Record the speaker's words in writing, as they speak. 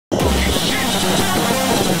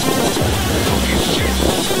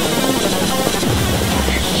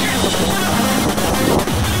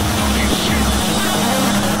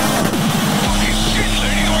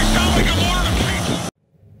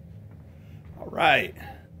Alright,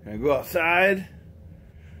 gonna go outside,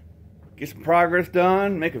 get some progress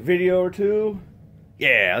done, make a video or two.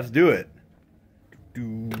 Yeah, let's do it.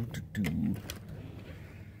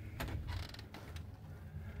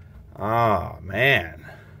 Oh, man.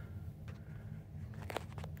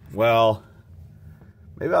 Well,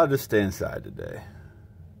 maybe I'll just stay inside today.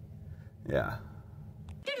 Yeah.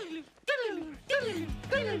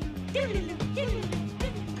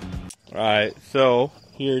 Alright, so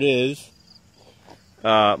here it is.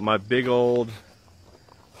 My big old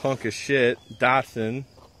hunk of shit Datsun.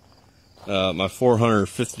 My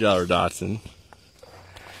 $450 Datsun.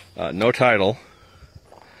 No title.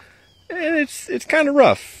 And it's kind of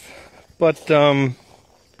rough. But you don't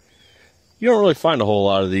really find a whole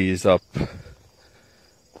lot of these up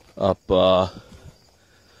on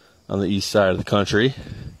the east side of the country.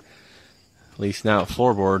 At least now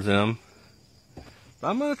floorboards in them. But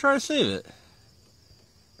I'm gonna try to save it.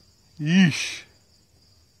 Yeesh.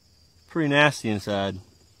 Pretty nasty inside.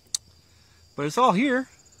 But it's all here.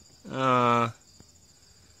 It's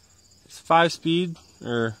 5-speed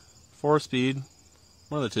or 4-speed.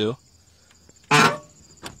 One of the two.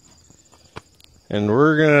 And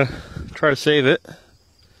we're gonna try to save it.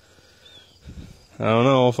 I don't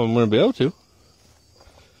know if I'm gonna be able to.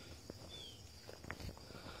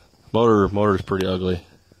 Motor's pretty ugly.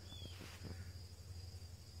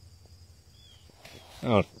 I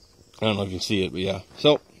don't know if you can see it, but yeah.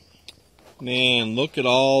 So, man, look at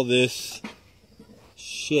all this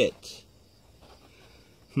shit.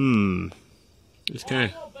 It's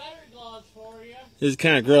kind of. This is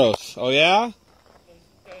kind of gross. Oh yeah.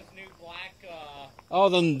 Those new black. Oh,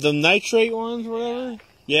 the nitrate ones, or whatever.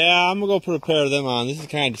 Yeah, I'm gonna go put a pair of them on. This is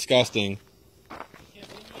kind of disgusting.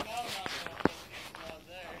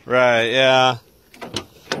 Right. Yeah.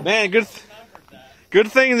 Man, good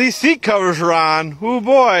thing these seat covers are on. Oh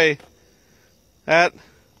boy. That.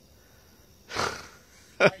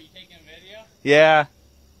 Are you taking a video? Yeah.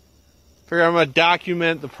 Figure I'm gonna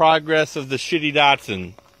document the progress of the shitty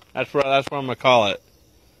Datsun. That's what I'm gonna call it.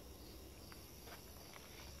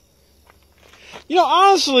 You know,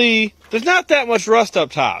 honestly, there's not that much rust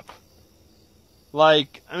up top.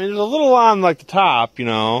 Like, I mean, there's a little on like the top, you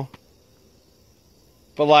know.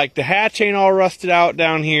 But like the hatch ain't all rusted out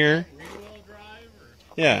down here. Rear-wheel drive or?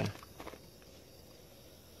 Yeah.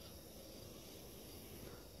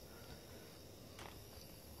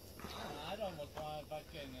 I'd almost want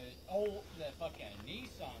the fucking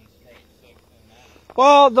Nissan straight six in that.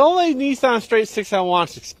 Well, the only Nissan straight six I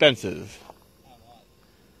want's expensive. How much?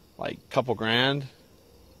 Like a couple grand. The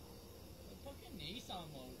fucking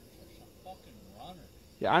Nissan motors are some fucking runners.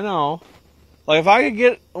 Yeah, I know. Like if I could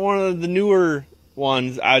get one of the newer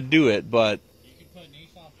ones, I'd do it, but You could put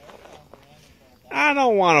Nissan 4-cylinder in. I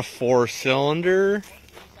don't want a 4-cylinder. Nissan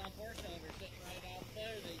 4-cylinder sitting right out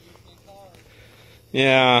there that you can car.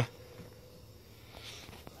 Yeah. That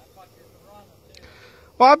fucker's a runner too.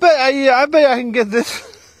 Well, I bet I can get this.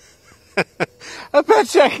 I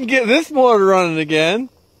bet you I can get this motor running again.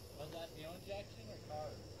 Was that fuel injection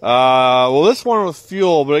or car? Well, this one was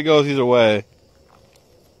fuel, but it goes either way.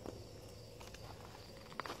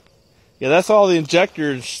 Yeah, that's all the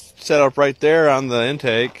injectors set up right there on the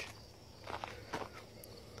intake.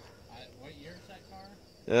 What year is that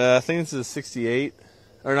car? I think this is a 68.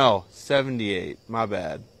 Or no, 78. My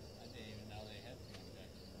bad. I didn't even know they had fuel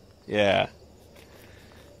injection. Yeah.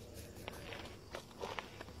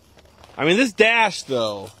 I mean, this dash,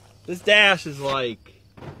 though. This dash is like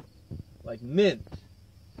mint.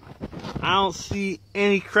 I don't see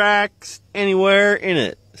any cracks anywhere in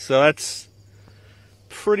it. So that's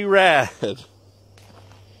pretty rad.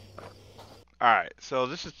 Alright, so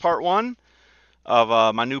this is part one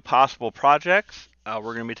of my new possible projects we're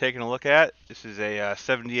going to be taking a look at. This is a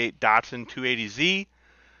 78 Datsun 280Z,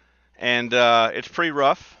 and it's pretty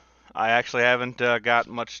rough. I actually haven't got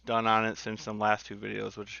much done on it since some last two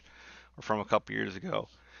videos, which were from a couple years ago.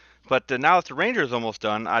 But now that the Ranger is almost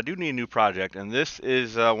done, I do need a new project, and this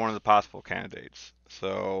is one of the possible candidates.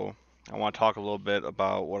 So I want to talk a little bit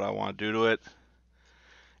about what I want to do to it,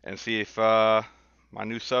 and see if my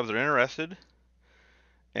new subs are interested.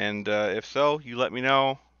 And if so, you let me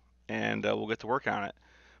know, and we'll get to work on it.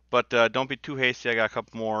 But don't be too hasty. I got a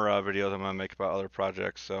couple more videos I'm going to make about other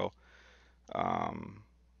projects, so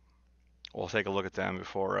we'll take a look at them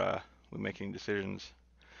before we make any decisions.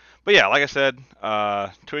 But yeah, like I said,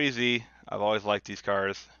 280Z, I've always liked these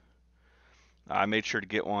cars. I made sure to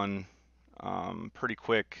get one pretty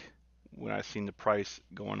quick when I seen the price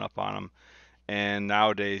going up on them. And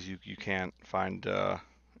nowadays you can't find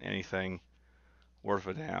anything worth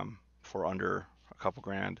a damn for under a couple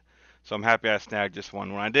grand. So I'm happy I snagged this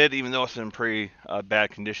one when I did, even though it's in pretty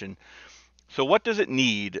bad condition. So what does it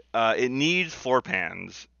need? It needs floor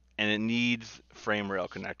pans and it needs frame rail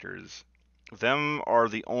connectors. Them are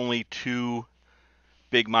the only two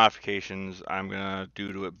big modifications I'm gonna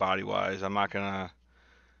do to it body wise. I'm not gonna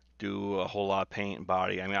do a whole lot of paint and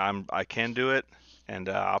body. I mean, I can do it, and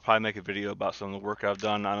I'll probably make a video about some of the work I've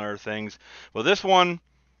done on other things. Well, this one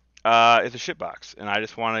is a shitbox, and I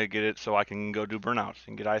just want to get it so I can go do burnouts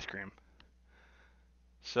and get ice cream.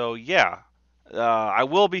 So yeah, I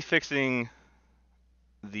will be fixing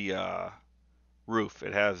the roof.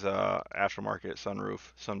 It has aftermarket sunroof,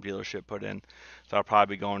 some dealership put in. So I'll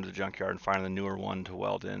probably be going to the junkyard and finding the newer one to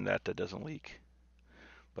weld in that doesn't leak.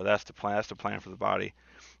 But that's the plan. That's the plan for the body.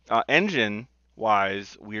 Engine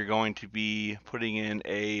wise, we are going to be putting in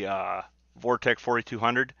a Vortec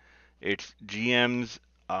 4200. It's GM's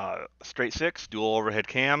straight six dual overhead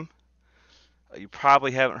cam. You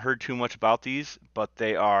probably haven't heard too much about these, but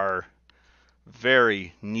they are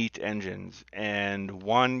very neat engines. And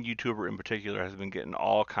one YouTuber in particular has been getting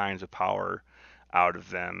all kinds of power out of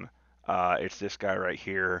them. It's this guy right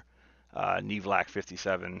here,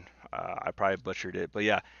 Nevlac57. I probably butchered it, but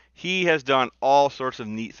yeah, he has done all sorts of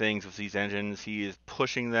neat things with these engines. He is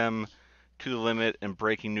pushing them to the limit and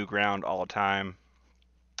breaking new ground all the time.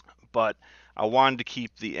 But I wanted to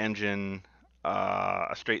keep the engine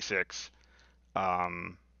a straight six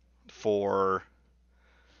um, for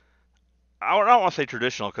I don't want to say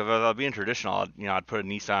traditional because if I was being traditional, I'd put a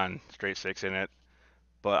Nissan straight six in it.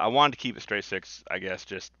 But I wanted to keep it straight six, I guess,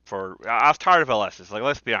 just for I was tired of LSs. Like,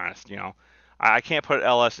 let's be honest, I can't put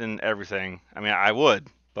LS in everything. I mean, I would,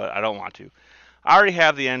 but I don't want to. I already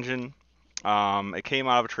have the engine. It came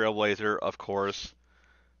out of a Trailblazer, of course.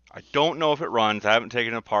 I don't know if it runs. I haven't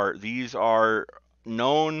taken it apart. These are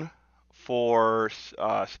known for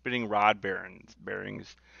spinning rod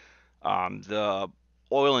bearings. The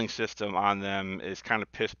oiling system on them is kind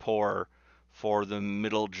of piss poor for the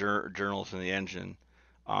middle journals in the engine.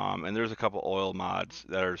 And there's a couple oil mods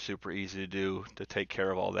that are super easy to do to take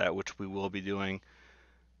care of all that, which we will be doing.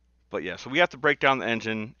 But yeah, so we have to break down the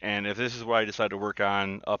engine, and if this is what I decide to work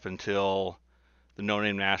on up until the No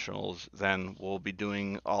Name Nationals, then we'll be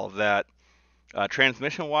doing all of that.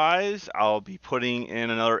 Transmission wise, I'll be putting in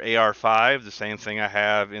another AR5, the same thing I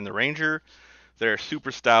have in the Ranger. They're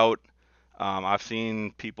super stout. I've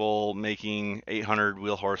seen people making 800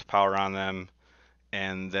 wheel horsepower on them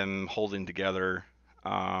and them holding together.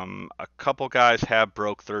 A couple guys have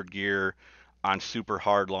broke third gear on super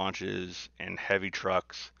hard launches and heavy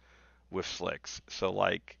trucks with slicks. So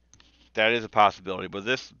like that is a possibility. But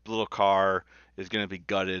this little car is going to be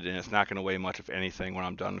gutted and it's not going to weigh much, if anything, when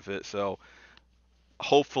I'm done with it. So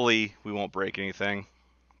hopefully we won't break anything.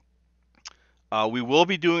 We will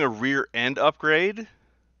be doing a rear end upgrade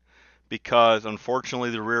because unfortunately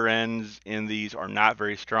the rear ends in these are not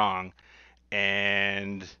very strong.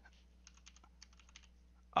 And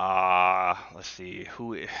let's see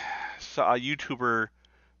so a YouTuber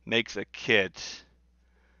makes a kit.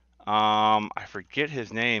 I forget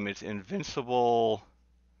his name. It's Invincible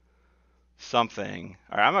something.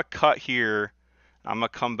 All right, I'm gonna cut here. I'm gonna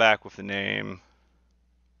come back with the name.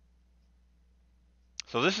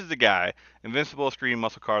 So this is the guy, Invincible Extreme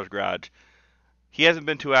Muscle Cars Garage. He hasn't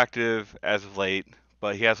been too active as of late,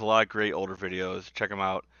 but he has a lot of great older videos. Check him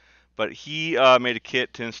out. But he made a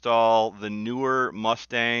kit to install the newer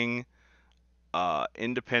Mustang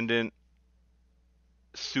independent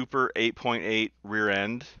Super 8.8 rear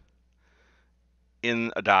end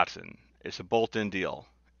in a Datsun. It's a bolt-in deal.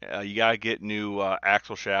 You gotta get new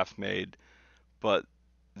axle shafts made, but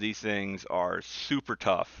these things are super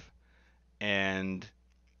tough. And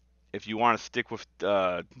if you want to stick with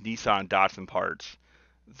Nissan Datsun parts,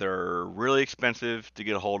 they're really expensive to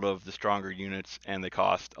get a hold of, the stronger units, and they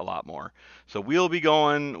cost a lot more. So we'll be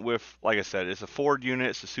going with, like I said, it's a Ford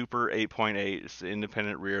unit. It's a Super 8.8. It's the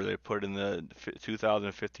independent rear they put in the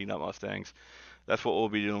 2015 up Mustangs. That's what we'll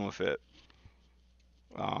be doing with it.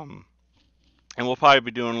 Um, and we'll probably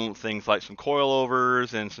be doing things like some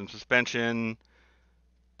coilovers and some suspension.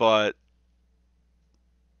 But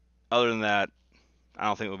other than that, I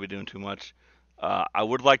don't think we'll be doing too much. I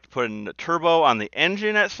would like to put in a turbo on the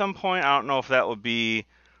engine at some point. I don't know if that would be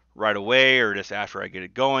right away or just after I get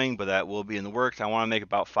it going, but that will be in the works. I want to make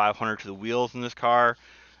about 500 to the wheels in this car.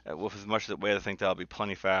 With as much as it weighs, I think that'll be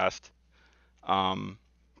plenty fast. Um,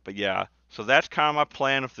 but yeah, so that's kind of my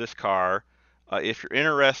plan with this car. If you're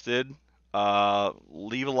interested,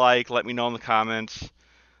 leave a like, let me know in the comments.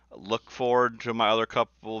 Look forward to my other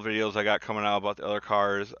couple videos I got coming out about the other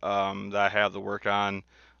cars that I have to work on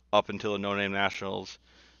up until the No Name Nationals.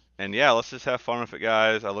 And yeah, let's just have fun with it,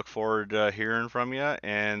 guys. I look forward to hearing from you,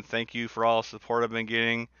 and thank you for all the support I've been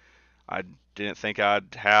getting. I didn't think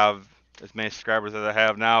I'd have as many subscribers as I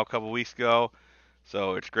have now a couple weeks ago,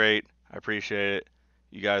 so it's great. I appreciate it.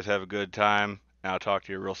 You guys have a good time, and I'll talk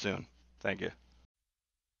to you real soon. Thank you.